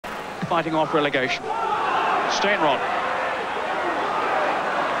fighting off relegation. Steinrod.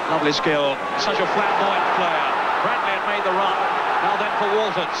 Lovely skill. Such a flamboyant player. Bradley had made the run. Now then for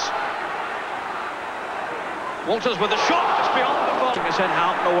Walters. Walters with the shot. It's beyond the ball. He sent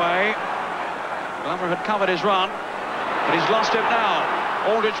Houghton away. Glover had covered his run, but he's lost him now.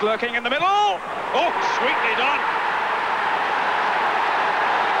 Aldridge lurking in the middle. Oh, sweetly done.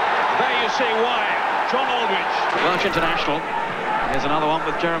 There you see why. John Aldridge. Welsh international. Here's another one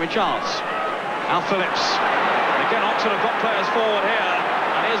with Jeremy Charles. Al Phillips. Again, Oxford have got players forward here.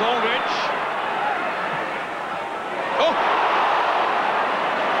 And here's Aldridge. Oh!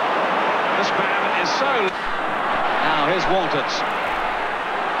 This man is so... Now here's Walters.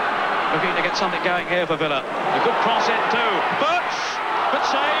 Looking to get something going here for Villa. A good cross in too. Birch! Good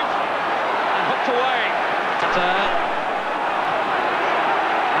save. And hooked away.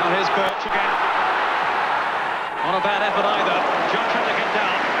 Now here's Birch again. Not a bad effort either. John trying to get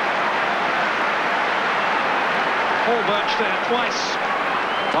down. Paul Birch there twice.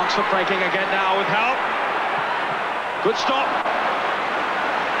 Oxford breaking again now with help. Good stop.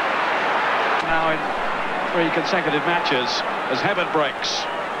 Now in 3 consecutive matches as Hibbert breaks.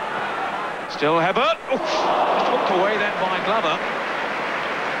 Still Hibbert. Oof. Just hooked away then by Glover.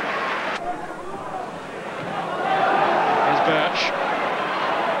 Here's Birch.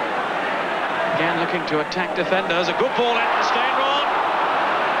 Again looking to attack defenders. A good ball in for Steinrod.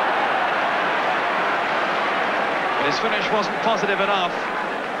 But his finish wasn't positive enough.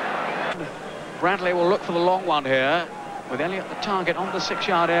 Bradley will look for the long one here, with Elliott the target on the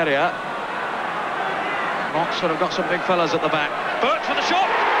 6-yard area. Oxford have got some big fellas at the back. Birch for the shot.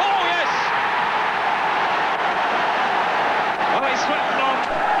 Oh, yes! Well, he slipped on.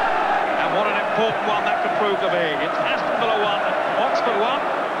 And what an important one that could prove to be. It's Aston Villa 1, Oxford 1.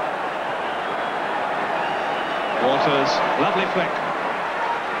 Walters, lovely flick.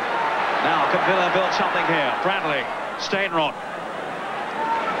 Now, can Villa build something here? Bradley, Steinrod.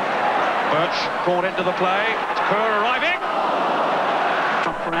 Birch caught into the play. It's Kerr arriving.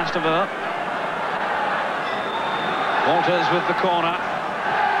 Up for Aston Villa. Walters with the corner.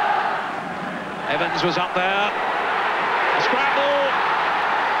 Evans was up there. A scramble.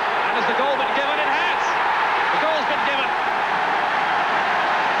 And has the goal been given? It has. The goal's been given.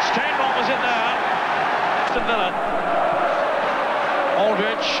 Steinrod was in there. Aston Villa.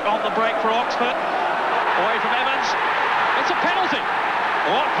 Aldridge on the break for Oxford. Away from Evans. It's a penalty.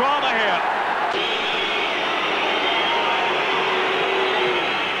 What drama here.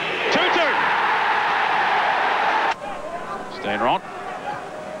 2-2. Steinrod.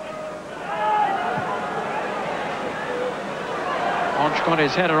 Hodge got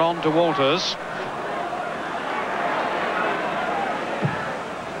his header on to Walters.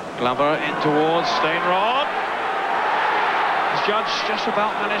 Glover in towards Steinrod. His judge just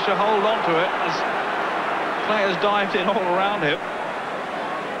about managed to hold on to it as players dived in all around him.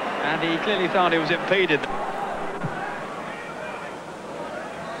 And he clearly thought he was impeded.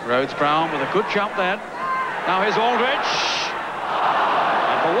 Rhodes-Brown with a good jump then. Now here's Aldridge.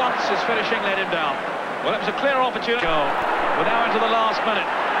 And for once his finishing let him down. Well, it was a clear opportunity. We're now into the last minute.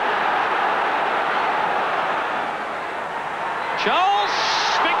 Charles,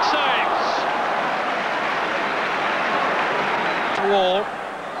 big saves. The wall.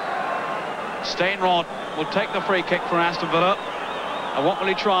 Steinrod will take the free kick for Aston Villa. And what will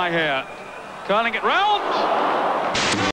he try here? Curling it round.